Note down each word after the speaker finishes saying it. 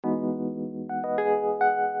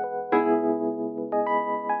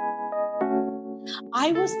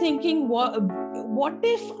I was thinking, what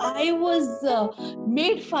if I was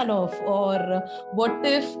made fun of, or what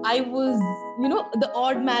if I was, the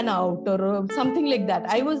odd man out, or something like that.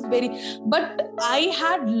 I was but I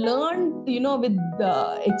had learned, with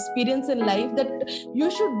the experience in life, that you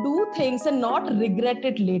should do things and not regret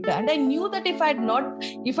it later. And I knew that if I do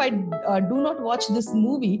not watch this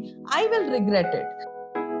movie, I will regret it.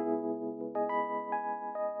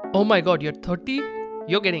 Oh my god, you're 30?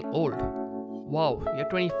 You're getting old. Wow, you're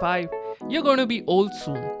 25. You're going to be old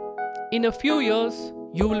soon. In a few years,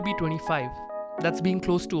 you will be 25. That's being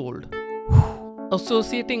close to old.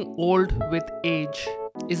 Associating old with age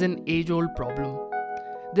is an age old problem.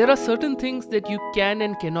 There are certain things that you can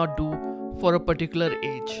and cannot do for a particular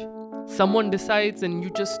age. Someone decides and you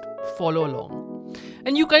just follow along.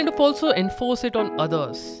 And you kind of also enforce it on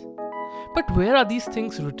others. But where are these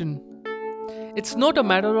things written? It's not a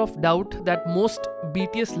matter of doubt that most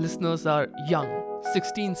BTS listeners are young,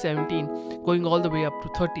 16, 17, going all the way up to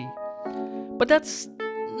 30. But that's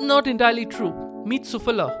not entirely true. Meet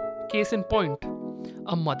Sufala, case in point.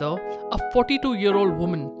 A mother, a 42-year-old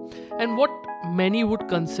woman, and what many would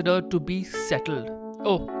consider to be settled.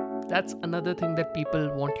 Oh, that's another thing that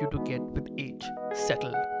people want you to get with age,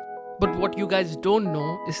 settled. But what you guys don't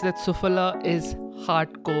know is that Sufala is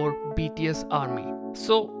hardcore BTS army.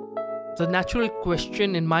 So, the natural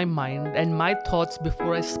question in my mind and my thoughts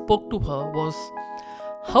before I spoke to her was,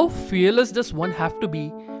 how fearless does one have to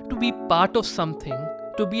be part of something,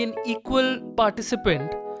 to be an equal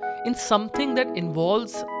participant in something that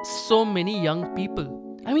involves so many young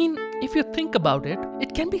people? I mean, if you think about it,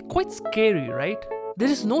 it can be quite scary, right? There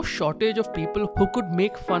is no shortage of people who could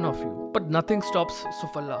make fun of you, but nothing stops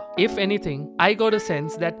Sufalla. If anything, I got a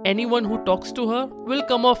sense that anyone who talks to her will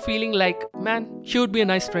come off feeling like, man, she would be a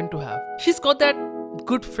nice friend to have. She's got that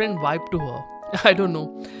good friend vibe to her. I don't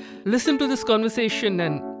know. Listen to this conversation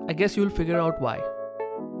and I guess you'll figure out why.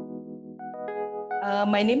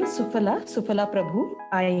 My name is Sufala Prabhu.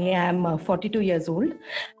 I am 42 years old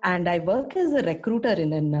and I work as a recruiter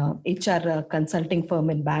in an HR consulting firm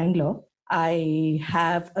in Bangalore. I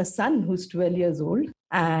have a son who's 12 years old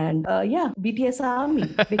and BTS Army,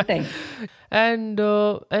 big time. and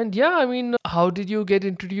yeah, I mean, how did you get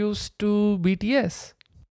introduced to BTS?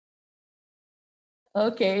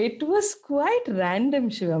 Okay, it was quite random,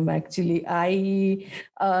 Shivam, actually.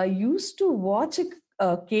 I used to watch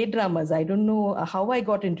K-dramas. I don't know how I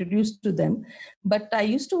got introduced to them, but I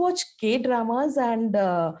used to watch K-dramas and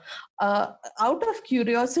out of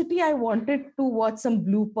curiosity, I wanted to watch some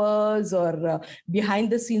bloopers or behind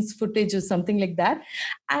the scenes footage or something like that.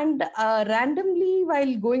 And randomly,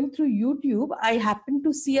 while going through YouTube, I happened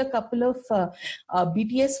to see a couple of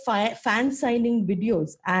BTS fan signing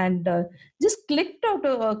videos and just clicked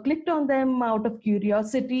on them out of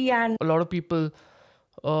curiosity. And A lot of people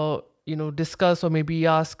discuss or maybe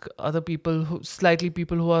ask other people who slightly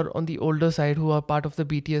people who are on the older side, who are part of the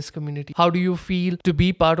BTS community, how do you feel to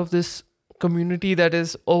be part of this community that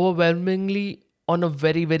is overwhelmingly on a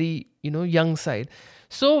very, very young side?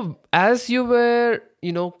 So as you were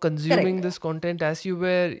consuming correct. this content, as you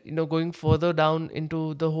were going further down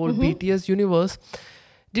into the whole Mm-hmm. BTS universe,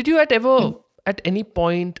 did you at any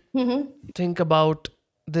point Mm-hmm. think about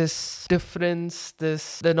this difference,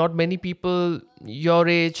 this there are not many people your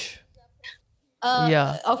age?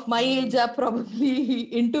 Yeah. Of my age are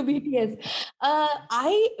probably into BTS.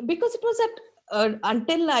 I because it was at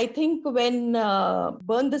until I think when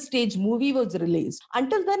Burn the Stage movie was released.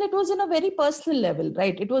 Until then, it was in a very personal level,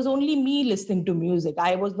 right? It was only me listening to music.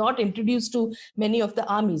 I was not introduced to many of the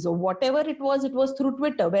armies or whatever it was through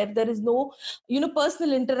Twitter, where there is no,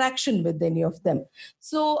 personal interaction with any of them.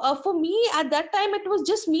 So for me, at that time, it was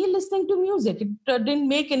just me listening to music. It didn't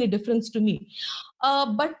make any difference to me.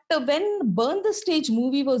 But when Burn the Stage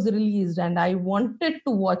movie was released and I wanted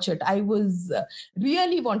to watch it, I was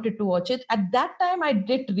really wanted to watch it. At that time, I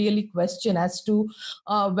did really question as to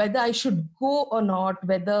whether I should go or not,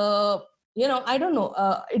 whether, I don't know.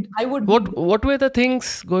 I would be. What were the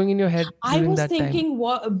things going in your head I during was that time? thinking,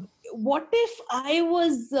 what if I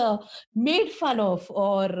was made fun of,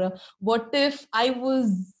 or what if I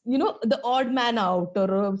was, the odd man out,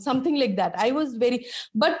 or something like that.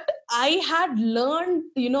 But I had learned,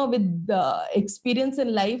 with the experience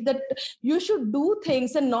in life, that you should do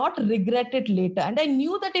things and not regret it later. And I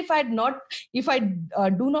knew that if I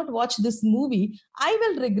do not watch this movie, I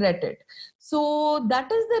will regret it. So that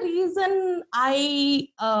is the reason I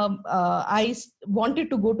wanted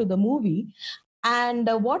to go to the movie. And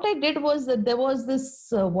what I did was that there was this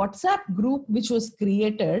WhatsApp group which was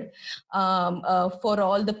created for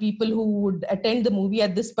all the people who would attend the movie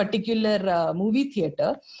at this particular movie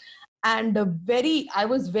theater. and I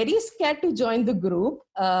was very scared to join the group.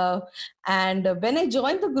 And when I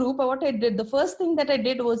joined the group, what I did, the first thing that I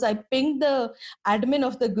did was I pinged the admin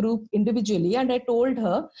of the group individually, and I told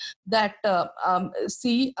her that,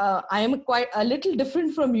 see, I am quite a little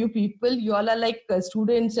different from you people. You all are like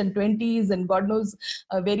students and 20s and God knows,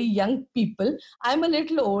 very young people. I'm a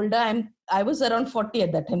little older. I was around 40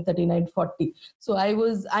 at that time, 39, 40. So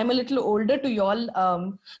I'm a little older to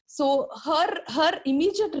y'all. So her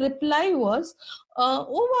immediate reply was, oh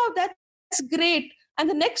wow, that's great. And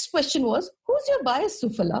the next question was, who's your bias,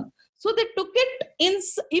 Sufala? So they took it in.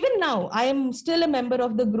 Even now, I am still a member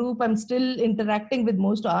of the group. I'm still interacting with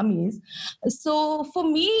most armies. So for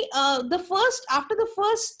me, after the first,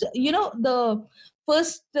 the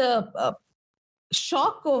first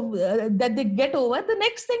shock of that they get over, the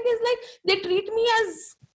next thing is like they treat me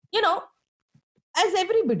as, you know, as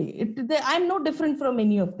everybody. I'm no different from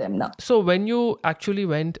any of them now. So when you actually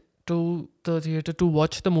went to the theater to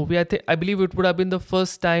watch the movie, I believe it would have been the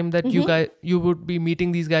first time that you would be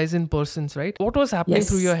meeting these guys in persons, right? What was happening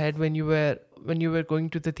through your head when you were going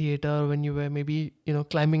to the theater, when you were maybe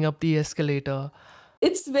climbing up the escalator?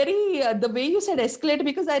 It's very the way you said escalator,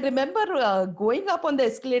 because I remember going up on the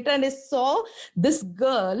escalator and I saw this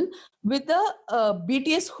girl with a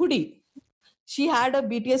BTS hoodie. She had a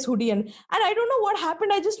BTS hoodie, and I don't know what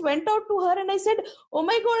happened. I just went out to her and I said, oh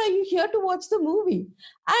my God, are you here to watch the movie?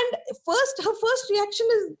 And her first reaction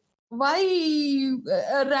is, why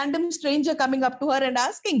a random stranger coming up to her and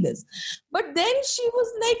asking this? But then she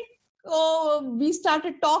was like, oh, we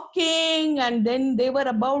started talking, and then they were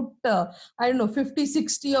about, I don't know, 50,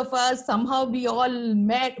 60 of us. Somehow we all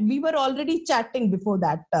met. We were already chatting before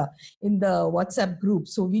that in the WhatsApp group.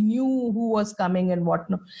 So we knew who was coming and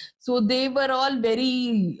whatnot. So they were all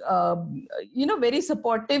very, very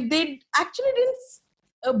supportive. They actually didn't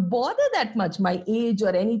bother that much my age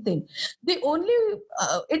or anything. They only,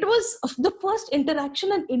 it was the first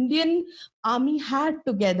interaction an Indian army had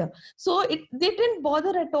together. So they didn't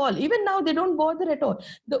bother at all. Even now, they don't bother at all.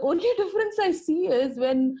 The only difference I see is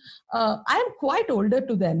when I'm quite older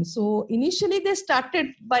to them. So initially, they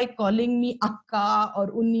started by calling me Akka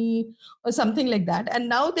or Uni or something like that. And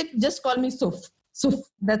now they just call me Suf. So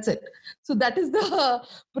that's it. So that is the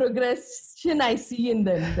progression I see in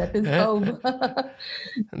them. That is how.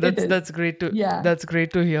 That's great to That's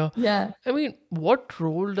great to hear. Yeah. I mean, what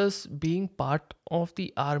role does being part of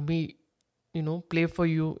the army, play for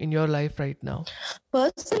you in your life right now?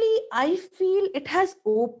 Personally, I feel it has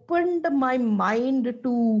opened my mind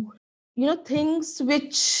to things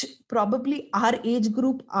which probably our age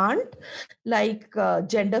group aren't, like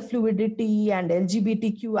gender fluidity and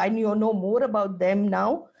LGBTQ. I know more about them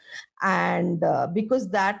now, and because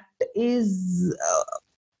that is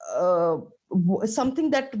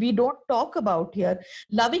something that we don't talk about here.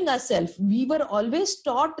 Loving ourselves, we were always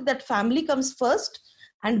taught that family comes first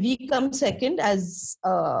and we come second, as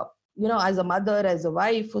as a mother, as a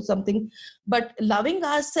wife or something. But loving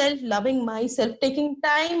ourselves, loving myself, taking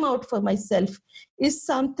time out for myself is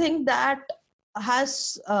something that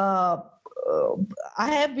has I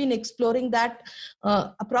have been exploring that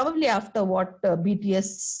probably after what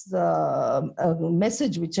BTS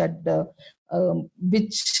message which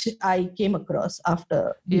I came across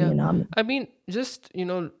after being in army. I mean, just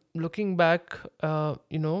looking back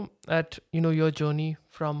at your journey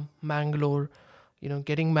from Mangalore,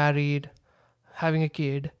 getting married, having a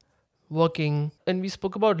kid, working, and we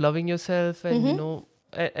spoke about loving yourself and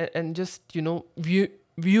and just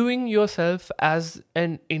viewing yourself as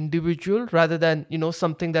an individual rather than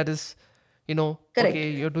something that is Correct.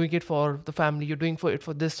 Okay, you're doing it for the family, you're doing it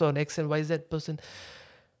for this or X and Y Z person.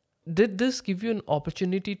 Did this give you an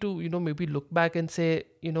opportunity to maybe look back and say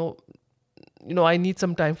I need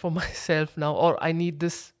some time for myself now, or I need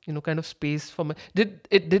this kind of space for my did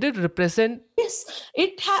it represent? Yes,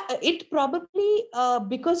 it probably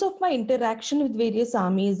because of my interaction with various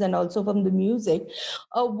armies and also from the music,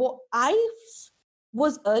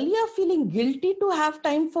 was earlier feeling guilty to have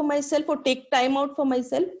time for myself or take time out for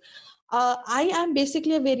myself. I am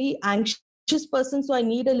basically a very anxious person, so I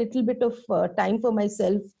need a little bit of time for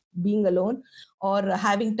myself, being alone, or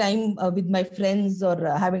having time with my friends, or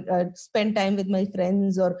having spend time with my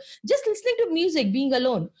friends, or just listening to music, being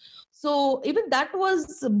alone. So even that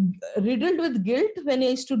was riddled with guilt when I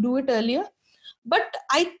used to do it earlier. But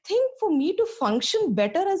I think for me to function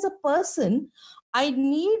better as a person, I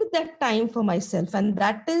need that time for myself. And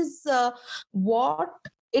that is what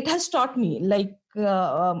it has taught me. Like,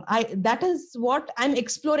 that is what I'm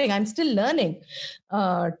exploring. I'm still learning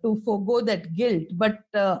to forego that guilt. But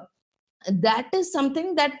that is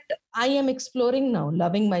something that I am exploring now,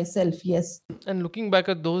 loving myself. Yes. And looking back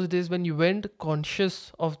at those days when you weren't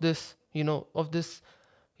conscious of this, of this,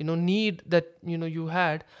 need that, you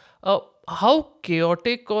had, uh, how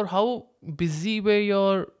chaotic or how busy were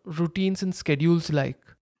your routines and schedules like?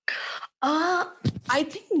 Uh, I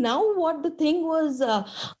think now what the thing was,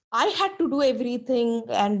 I had to do everything,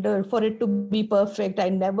 and for it to be perfect, I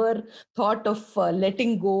never thought of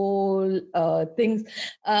letting go things.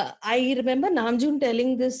 I remember Namjoon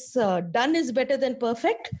telling this, done is better than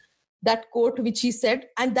perfect, that quote which he said,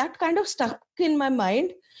 and that kind of stuck in my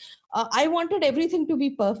mind. I wanted everything to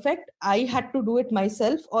be perfect. I had to do it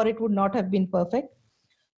myself, or it would not have been perfect.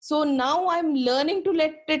 So now I'm learning to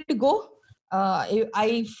let it go.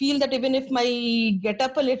 I feel that even if my get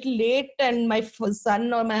up a little late and my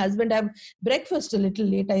son or my husband have breakfast a little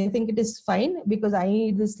late, I think it is fine because I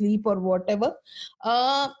need the sleep or whatever.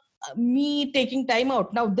 Uh, Me taking time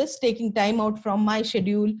out now, this taking time out from my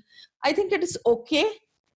schedule, I think it is okay.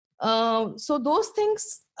 So those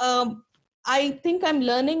things, I think I'm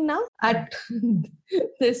learning now at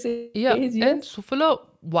this age. Yeah, Yes. and Sufala,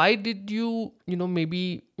 why did you,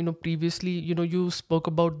 maybe, previously, you spoke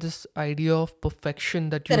about this idea of perfection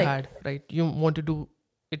that you Correct. had, right? You want to do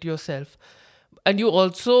it yourself. And you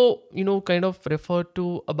also, kind of referred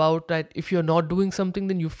to about that if you're not doing something,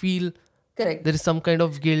 then you feel there Correct. is some kind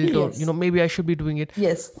of guilt or, Yes. maybe I should be doing it.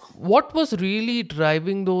 Yes. What was really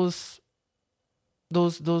driving those Uh,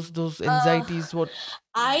 anxieties? What?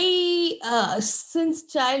 I since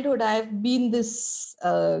childhood I've been this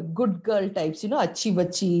good girl types, achi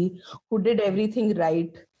bachi, who did everything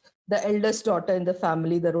right, the eldest daughter in the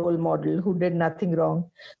family, the role model who did nothing wrong.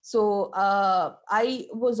 So I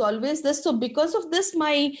was always this. So because of this,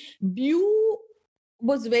 my view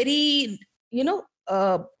was very, you know,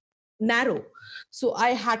 uh, narrow. So I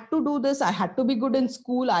had to do this. I had to be good in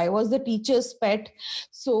school. I was the teacher's pet.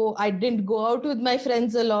 So I didn't go out with my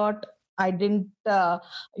friends a lot. I didn't,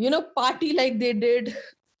 party like they did.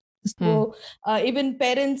 Hmm. So even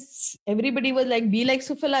parents, everybody was like, "Be like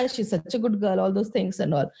Sufala. She's such a good girl." All those things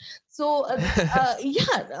and all. So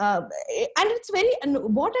yeah, and it's very. And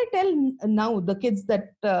what I tell now the kids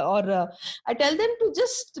that, or I tell them to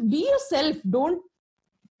just be yourself. Don't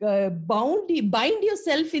bind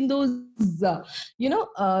yourself in those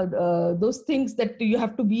those things that you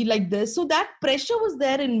have to be like this. So that pressure was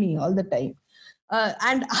there in me all the time.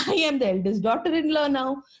 And I am the eldest daughter-in-law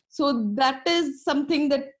now, so that is something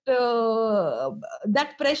that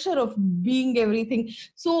that pressure of being everything.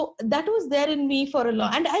 So that was there in me for a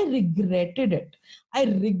long, and I regretted it. I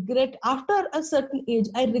regret after a certain age.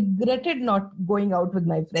 I regretted not going out with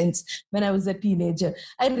my friends when I was a teenager.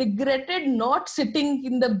 I regretted not sitting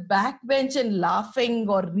in the back bench and laughing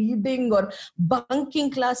or reading or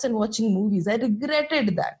bunking class and watching movies. I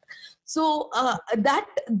regretted that. So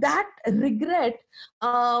that regret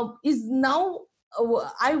is now.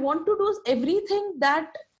 I want to do everything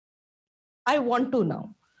that I want to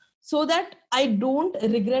now, so that I don't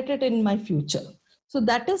regret it in my future. So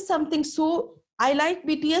that is something. So I like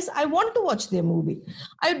BTS. I want to watch their movie.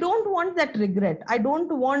 I don't want that regret. I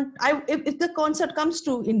don't want. If the concert comes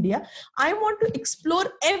to India, I want to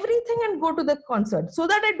explore everything and go to the concert, so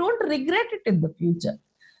that I don't regret it in the future.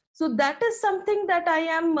 So that is something that I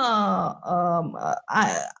am. I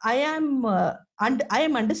am. And I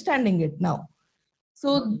am understanding it now.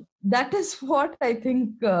 So that is what I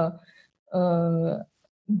think. Uh,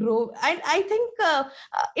 Drove, and I think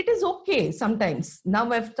it is okay sometimes. Now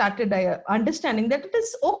I've started understanding that it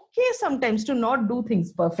is okay sometimes to not do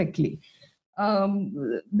things perfectly.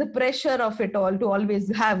 The pressure of it all to always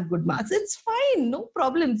have good marks, it's fine, no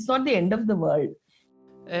problem. It's not the end of the world.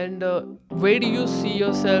 And where do you see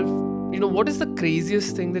yourself? What is the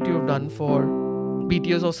craziest thing that you've done for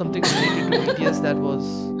BTS or something related to BTS that was,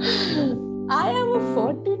 I am a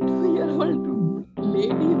 42-year-old lady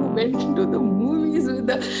who went into the movies with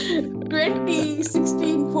a 20,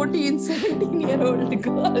 16, 14, 17-year-old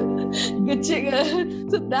girl.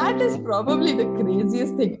 So that is probably the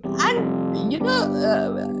craziest thing. And,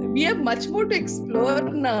 we have much more to explore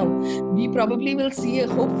now. We probably will see,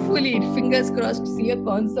 hopefully, fingers crossed, see a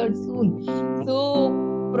concert soon. So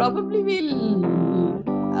probably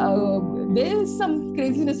there is some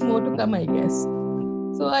craziness more to come, I guess.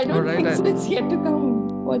 So I don't Alright, think so. It's yet to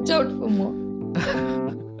come. Watch out for more.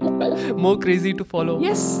 more crazy to follow?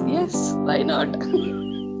 Yes, why not?